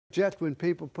Jets when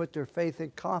people put their faith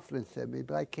and confidence in me,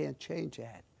 but I can't change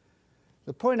that.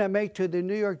 The point I make to the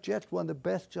New York Jets, one of the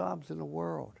best jobs in the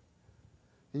world.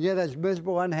 And yet I was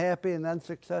miserable, unhappy, and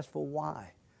unsuccessful.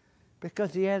 Why?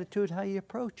 Because the attitude, how you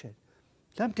approach it.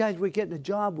 Sometimes we get in a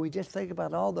job, we just think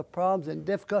about all the problems and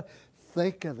difficulties.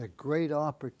 Think of the great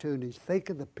opportunities. Think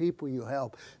of the people you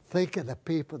help. Think of the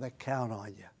people that count on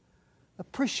you.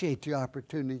 Appreciate the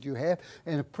opportunities you have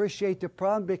and appreciate the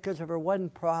problem, because if there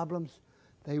wasn't problems,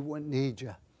 they wouldn't need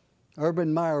you.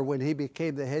 Urban Meyer, when he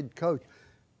became the head coach,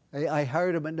 I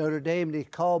hired him at Notre Dame, and he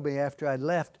called me after I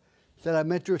left. Said,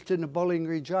 I'm interested in the Bowling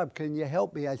Green job. Can you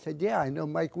help me? I said, yeah, I know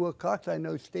Mike Wilcox. I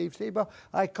know Steve Seabold.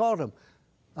 I called him.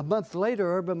 A month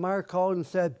later, Urban Meyer called and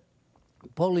said,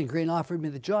 Bowling Green offered me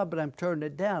the job, but I'm turning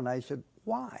it down. I said,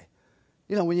 why?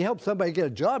 You know, when you help somebody get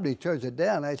a job and he turns it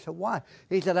down, I said, why?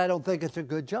 He said, I don't think it's a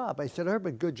good job. I said,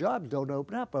 Urban, good jobs don't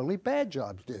open up. Only bad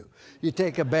jobs do. You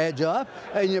take a bad job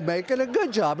and you make it a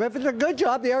good job. If it's a good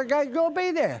job, the other guy's going to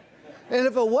be there. And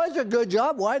if it was a good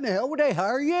job, why in the hell would they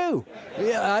hire you?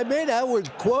 Yeah, I mean, that was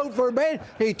quote verbatim.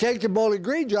 He takes the Bowling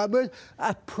Green job, but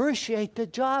appreciate the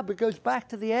job. It goes back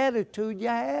to the attitude you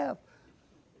have.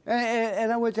 And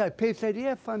I was like, people said, do you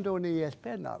have fun doing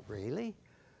ESPN? Not really.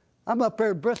 I'm up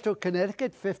here in Bristol,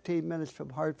 Connecticut, 15 minutes from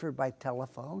Hartford by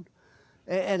telephone.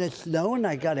 And it's snowing,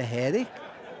 I got a headache.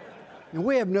 And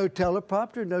we have no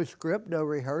teleprompter, no script, no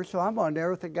rehearsal. I'm on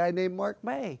there with a guy named Mark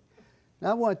May. Now,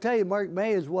 I want to tell you, Mark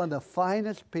May is one of the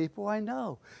finest people I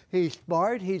know. He's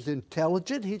smart, he's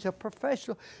intelligent, he's a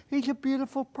professional, he's a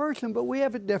beautiful person, but we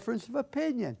have a difference of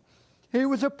opinion. He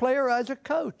was a player, I was a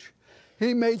coach.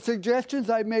 He made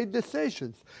suggestions, I made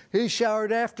decisions. He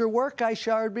showered after work, I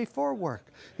showered before work.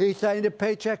 He signed a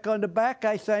paycheck on the back,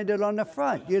 I signed it on the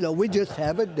front. You know, we just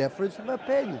have a difference of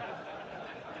opinion.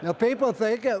 Now, people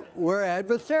think we're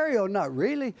adversarial. Not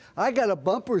really. I got a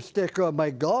bumper sticker on my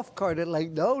golf cart at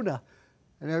Lake Nona.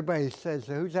 And everybody says,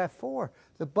 who's that for?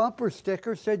 The bumper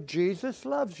sticker said, Jesus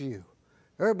loves you.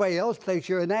 Everybody else thinks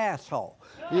you're an asshole.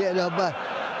 You know, but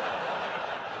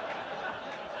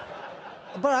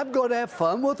I'm going to have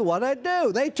fun with what I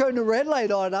do. They turn the red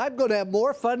light on, I'm going to have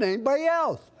more fun than anybody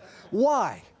else.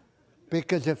 Why?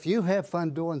 Because if you have fun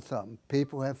doing something,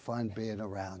 people have fun being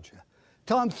around you.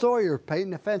 Tom Sawyer painting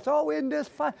the fence, oh, isn't this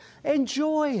fun?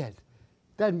 Enjoy it.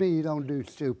 Doesn't mean you don't do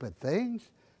stupid things.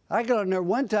 I got on there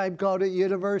one time, called it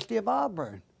University of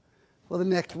Auburn. Well, the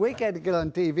next week I had to get on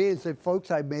TV and say,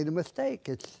 folks, I made a mistake.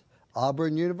 It's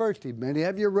Auburn University. Many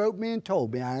of you wrote me and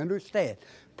told me. I understand.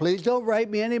 Please don't write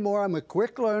me anymore. I'm a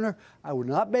quick learner. I will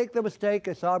not make the mistake.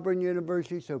 It's Auburn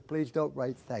University, so please don't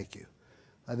write thank you.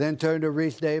 I then turned to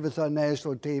Reese Davis on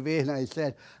national TV and I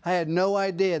said, I had no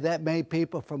idea that many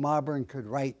people from Auburn could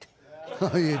write.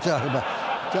 You're talking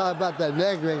about the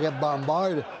negro get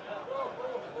bombarded.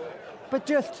 But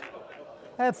just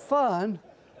have fun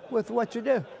with what you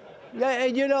do. Yeah,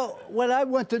 and you know, when I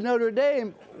went to Notre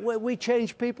Dame, we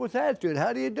changed people's attitude.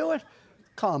 How do you do it?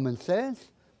 Common sense.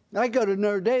 I go to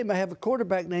Notre Dame, I have a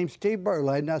quarterback named Steve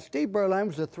Berline. Now, Steve Berline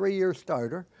was a 3-year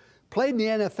starter, played in the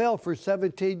NFL for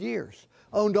 17 years,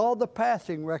 owned all the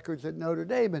passing records at Notre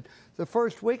Dame. And the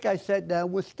first week I sat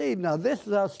down with Steve. Now, this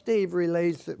is how Steve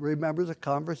remembers a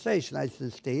conversation. I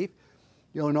said, Steve,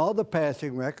 you own all the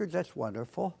passing records. That's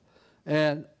wonderful.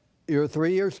 And you're a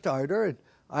 3-year starter, and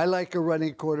I like a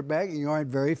running quarterback, and you aren't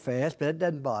very fast, but that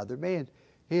doesn't bother me. And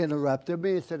he interrupted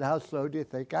me and said, how slow do you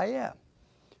think I am?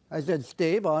 I said,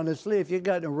 Steve, honestly, if you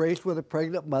got in a race with a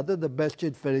pregnant mother, the best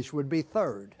you'd finish would be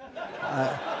third.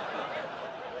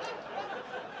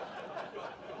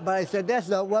 But I said, that's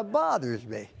not what bothers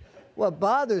me. What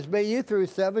bothers me, you threw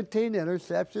 17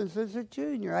 interceptions as a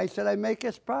junior. I said, I make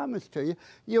this promise to you.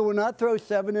 You will not throw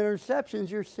 7 interceptions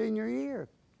your senior year.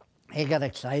 He got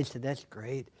excited, said, that's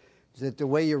great. Is it the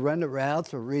way you run the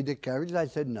routes or read the coverage? I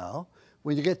said, no.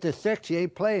 When you get to 6, you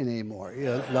ain't playing anymore. You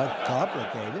know, it's not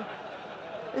complicated.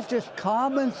 It's just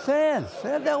common sense.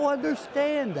 I don't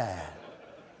understand that.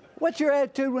 What's your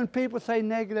attitude when people say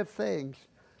negative things?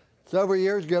 Several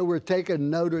years ago, we were taking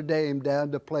Notre Dame down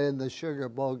to play in the Sugar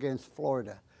Bowl against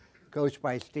Florida, coached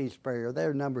by Steve Spurrier.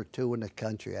 They're number 2 in the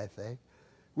country, I think.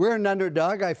 We're an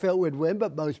underdog. I felt we'd win,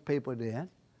 but most people didn't.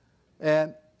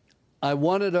 And I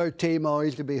wanted our team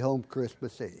always to be home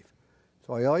Christmas Eve.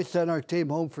 So I always sent our team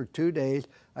home for 2 days.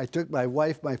 I took my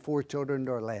wife, my 4 children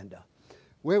to Orlando.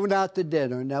 We went out to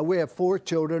dinner. Now, we have 4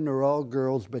 children. They're all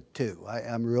girls but 2.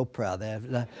 I'm real proud of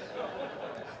that.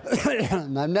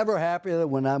 And I'm never happier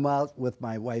than when I'm out with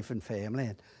my wife and family.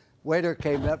 And waiter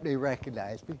came up and he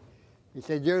recognized me. He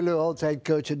said, you're Lou Holtz, head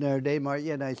coach in Notre Dame, aren't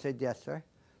you? And I said, yes, sir.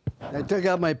 And I took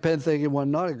out my pen thinking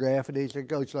one autograph, and he said,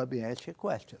 Coach, let me ask you a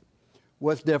question.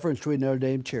 what's the difference between Notre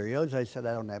Dame Cheerios? I said,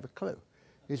 I don't have a clue.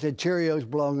 He said, Cheerios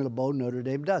belong in a bowl, Notre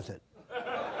Dame doesn't.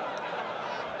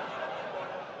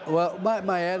 Well,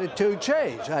 my attitude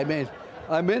changed. I mean,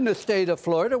 I'm in the state of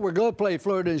Florida. We're going to play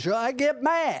Florida show. I get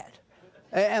mad.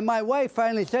 And my wife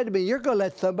finally said to me, you're going to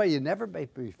let somebody you never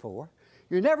met before,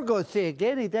 you're never going to see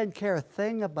again, he doesn't care a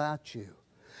thing about you.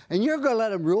 And you're going to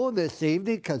let him rule this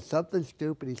evening because something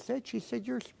stupid he said. She said,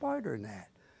 you're smarter than that.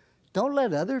 Don't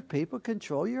let other people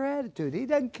control your attitude. He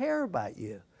doesn't care about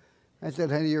you. I said,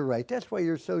 honey, you're right. That's why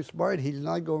you're so smart. He's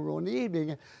not going to ruin the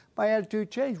evening. My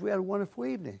attitude changed. We had a wonderful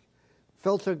evening.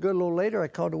 Felt so good a little later, I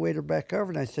called the waiter back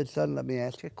over and I said, son, let me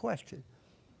ask you a question.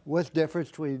 What's the difference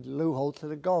between Lou Holtz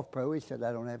and a golf pro? He said,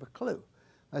 I don't have a clue.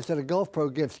 I said, a golf pro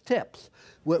gives tips,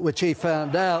 which he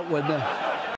found out when